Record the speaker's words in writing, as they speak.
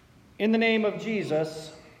In the name of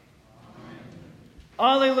Jesus,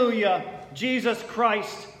 Alleluia, Jesus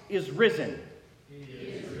Christ is risen. He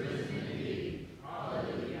is risen indeed.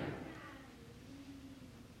 Alleluia.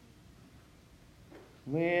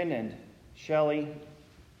 Lynn and Shelley,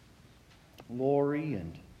 Lori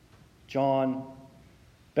and John,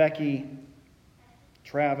 Becky,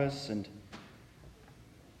 Travis, and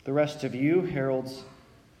the rest of you, Harold's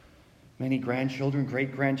many grandchildren,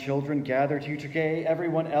 great-grandchildren gathered here today,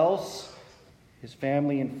 everyone else, his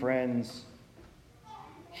family and friends,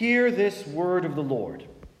 hear this word of the Lord,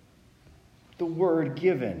 the word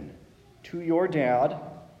given to your dad,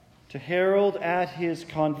 to Harold at his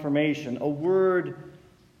confirmation, a word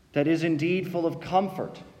that is indeed full of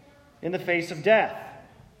comfort in the face of death.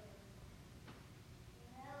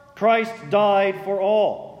 Christ died for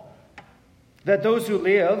all, that those who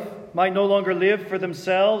live might no longer live for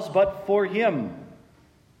themselves, but for him,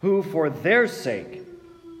 who for their sake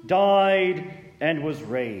died and was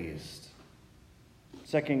raised.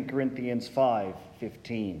 2 Corinthians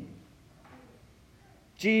 5:15.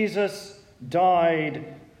 Jesus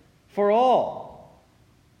died for all.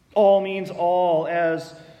 All means all,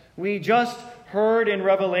 as we just heard in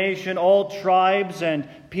Revelation, all tribes and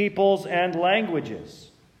peoples and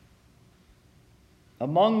languages.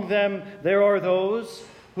 Among them there are those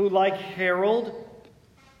who, like Harold,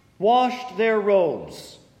 washed their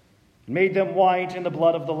robes, made them white in the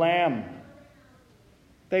blood of the Lamb.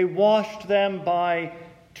 They washed them by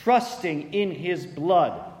trusting in his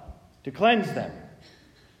blood to cleanse them.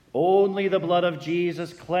 Only the blood of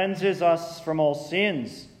Jesus cleanses us from all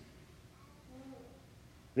sins.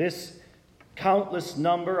 This countless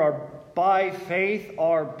number are by faith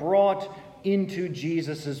are brought into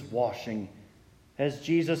Jesus' washing. As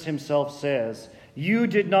Jesus himself says, "You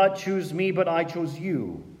did not choose me, but I chose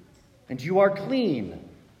you, and you are clean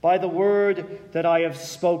by the word that I have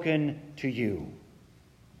spoken to you."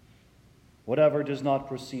 Whatever does not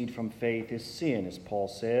proceed from faith is sin, as Paul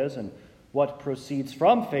says, and what proceeds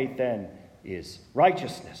from faith then is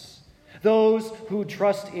righteousness. Those who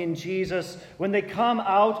trust in Jesus, when they come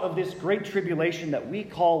out of this great tribulation that we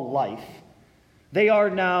call life, they are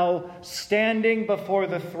now standing before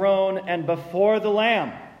the throne and before the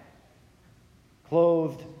Lamb,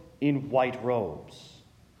 clothed in white robes.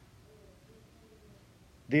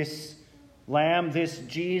 This Lamb, this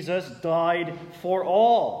Jesus, died for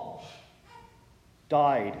all,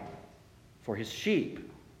 died for his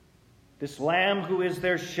sheep. This Lamb who is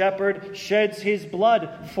their shepherd sheds his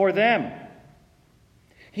blood for them.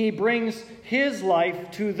 He brings his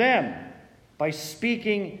life to them by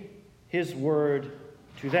speaking his word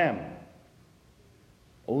to them.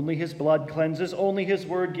 Only his blood cleanses, only his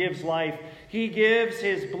word gives life. He gives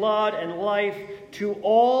his blood and life to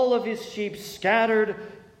all of his sheep scattered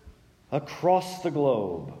across the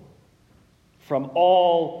globe, from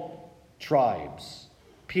all tribes,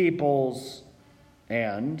 peoples,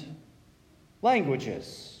 and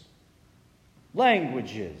languages.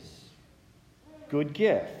 Good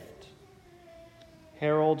gift.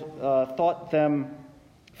 Harold thought them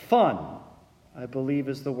fun, I believe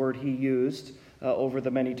is the word he used over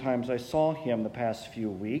the many times I saw him the past few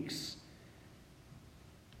weeks.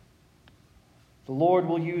 The Lord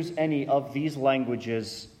will use any of these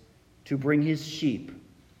languages to bring his sheep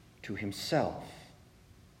to himself.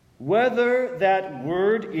 Whether that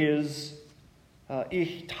word is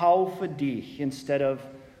ich taufe dich instead of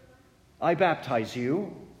I baptize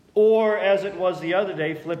you, or as it was the other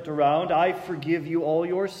day flipped around, I forgive you all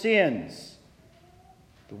your sins.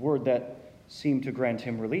 The word that seemed to grant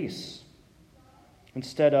him release.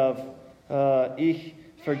 Instead of ich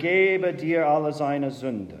vergebe dir alle seine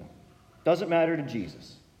Sünde. Doesn't matter to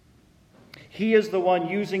Jesus. He is the one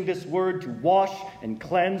using this word to wash and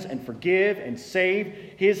cleanse and forgive and save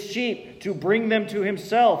his sheep, to bring them to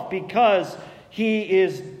himself, because he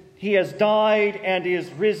has died and is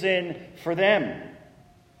risen for them.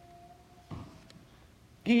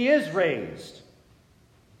 He is raised.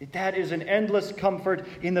 That is an endless comfort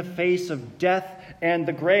in the face of death and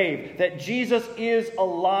the grave. That Jesus is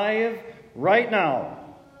alive right now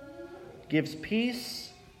gives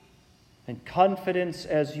peace and confidence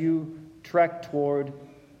as you trek toward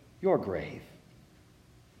your grave.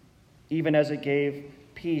 Even as it gave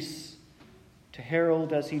peace to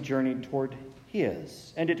Harold as he journeyed toward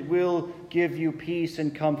his. And it will give you peace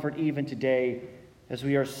and comfort even today as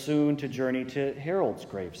we are soon to journey to Harold's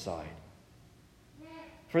graveside.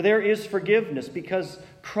 For there is forgiveness because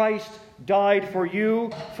Christ died for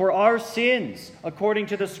you, for our sins, according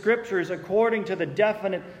to the Scriptures, according to the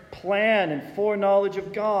definite plan and foreknowledge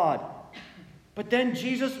of God. But then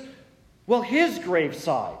Jesus, his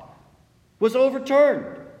graveside was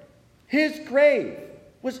overturned. His grave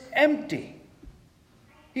was empty.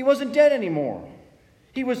 He wasn't dead anymore.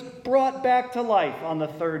 He was brought back to life on the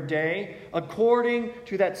third day, according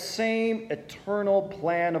to that same eternal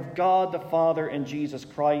plan of God the Father and Jesus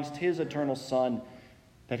Christ, his eternal Son,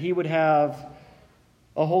 that he would have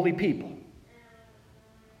a holy people.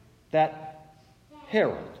 That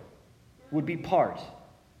Herod would be part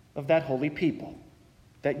of that holy people,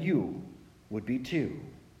 that you would be too.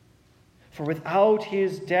 For without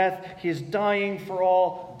his death, his dying for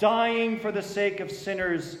all, dying for the sake of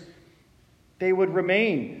sinners, they would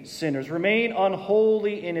remain sinners, remain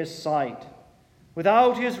unholy in his sight.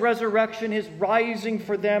 Without his resurrection, his rising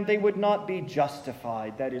for them, they would not be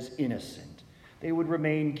justified, that is, innocent. They would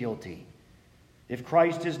remain guilty. If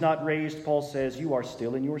Christ is not raised, Paul says, you are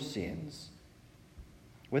still in your sins.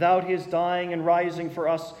 Without his dying and rising for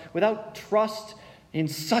us, without trust in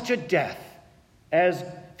such a death as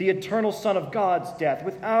the eternal Son of God's death,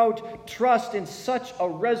 without trust in such a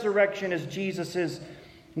resurrection as Jesus's,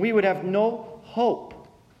 we would have no hope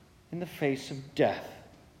in the face of death,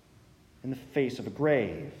 in the face of a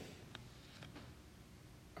grave.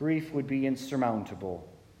 Grief would be insurmountable.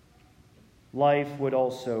 Life would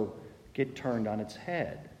also get turned on its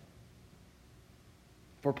head.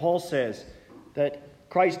 For Paul says that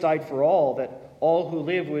Christ died for all, that all who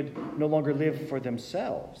live would no longer live for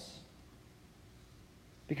themselves.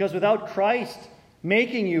 Because without Christ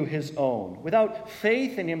making you his own, without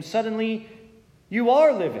faith in him, suddenly you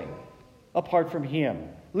are living apart from him,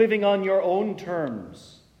 living on your own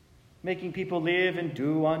terms, making people live and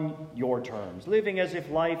do on your terms, living as if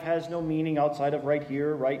life has no meaning outside of right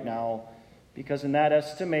here, right now, because in that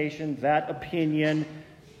estimation, that opinion,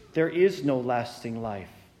 there is no lasting life.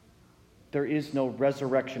 There is no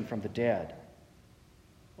resurrection from the dead.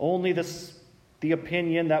 Only the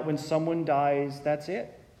opinion that when someone dies, that's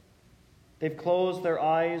it. They've closed their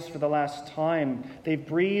eyes for the last time. They've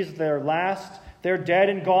breathed their last. They're dead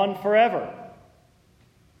and gone forever.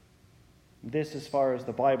 This, as far as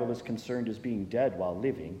the Bible is concerned, is being dead while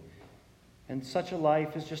living. And such a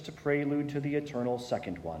life is just a prelude to the eternal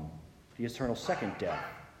second one, the eternal second death.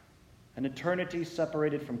 An eternity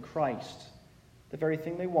separated from Christ, the very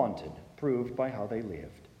thing they wanted, proved by how they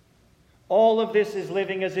lived. All of this is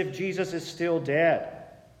living as if Jesus is still dead.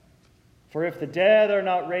 For if the dead are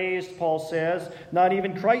not raised, Paul says, not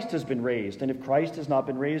even Christ has been raised. And if Christ has not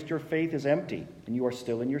been raised, your faith is empty, and you are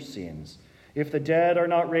still in your sins. If the dead are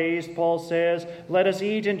not raised, Paul says, let us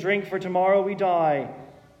eat and drink, for tomorrow we die.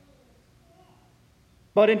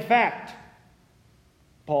 But in fact,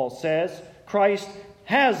 Paul says, Christ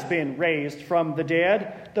has been raised from the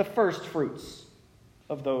dead, the first fruits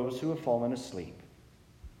of those who have fallen asleep.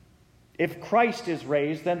 If Christ is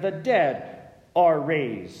raised, then the dead are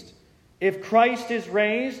raised. If Christ is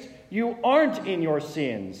raised, you aren't in your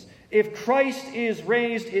sins. If Christ is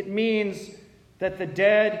raised, it means that the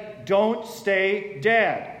dead don't stay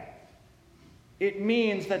dead. It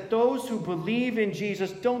means that those who believe in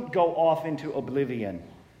Jesus don't go off into oblivion,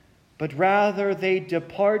 but rather they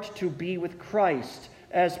depart to be with Christ,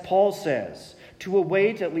 as Paul says, to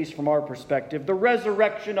await, at least from our perspective, the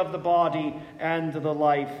resurrection of the body and the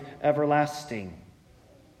life everlasting.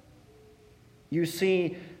 You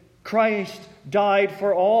see, Christ died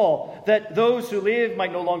for all, that those who live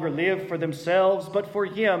might no longer live for themselves, but for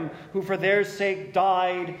him who for their sake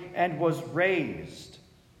died and was raised.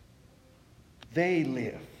 They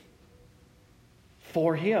live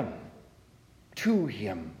for him, to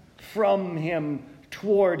him, from him,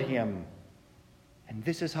 toward him. And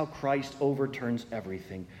this is how Christ overturns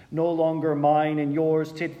everything. No longer mine and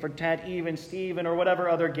yours, tit for tat, even Steven, or whatever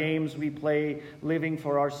other games we play, living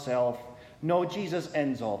for ourselves. No, Jesus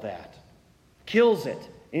ends all that, kills it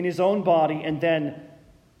in his own body, and then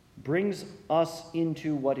brings us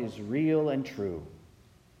into what is real and true,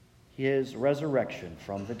 his resurrection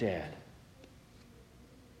from the dead.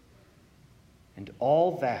 And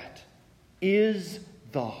all that is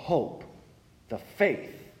the hope, the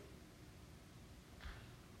faith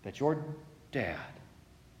that your dad,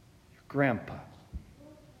 your grandpa,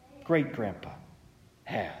 great-grandpa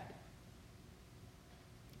had.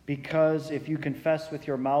 Because if you confess with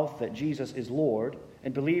your mouth that Jesus is Lord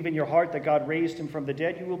and believe in your heart that God raised him from the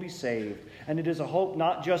dead, you will be saved. And it is a hope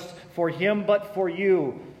not just for him, but for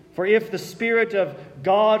you. For if the Spirit of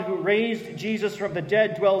God who raised Jesus from the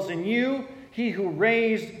dead dwells in you, he who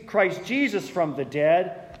raised Christ Jesus from the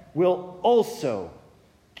dead will also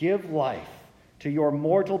give life to your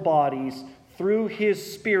mortal bodies through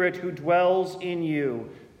his Spirit who dwells in you.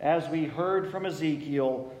 As we heard from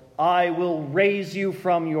Ezekiel, I will raise you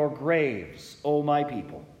from your graves, O my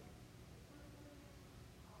people.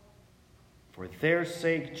 For their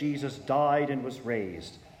sake, Jesus died and was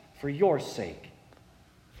raised. For your sake,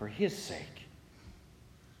 for his sake.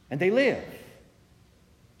 And they live.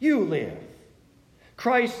 You live.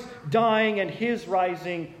 Christ's dying and his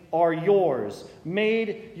rising are yours,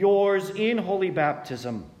 made yours in holy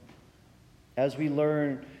baptism. As we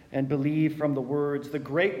learn and believe from the words, the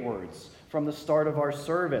great words from the start of our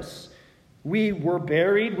service, we were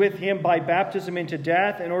buried with him by baptism into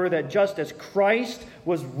death, in order that just as Christ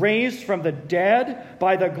was raised from the dead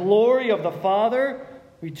by the glory of the Father,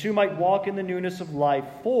 we too might walk in the newness of life.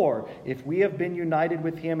 For if we have been united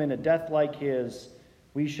with him in a death like his,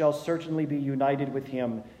 we shall certainly be united with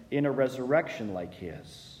him in a resurrection like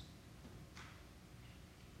his.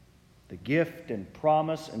 The gift and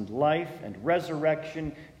promise and life and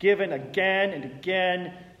resurrection given again and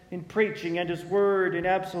again in preaching and his word, in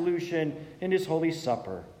absolution, in his holy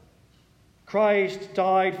supper. Christ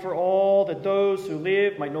died for all, that those who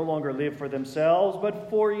live might no longer live for themselves, but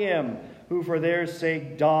for him who for their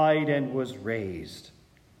sake died and was raised.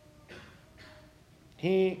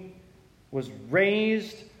 He was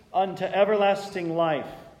raised unto everlasting life.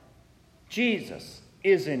 Jesus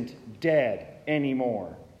isn't dead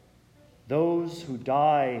anymore. Those who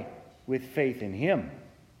die with faith in him,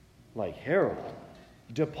 like Harold,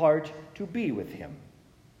 depart to be with him.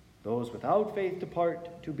 Those without faith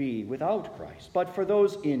depart to be without Christ. But for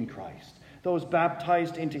those in Christ, those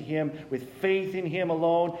baptized into him with faith in him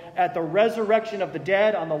alone, at the resurrection of the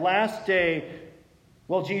dead on the last day,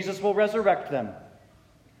 well, Jesus will resurrect them.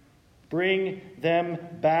 Bring them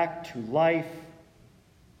back to life,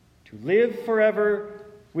 to live forever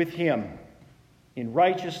with him in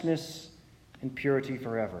righteousness and purity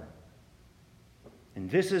forever. And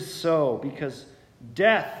this is so because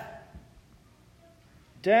death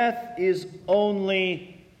is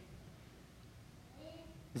only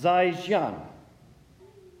Zaijian,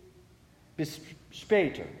 bis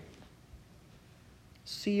später.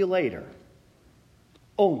 See you later.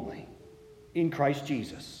 Only in Christ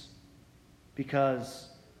Jesus. Because,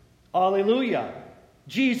 alleluia,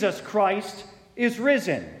 Jesus Christ is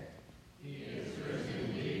risen.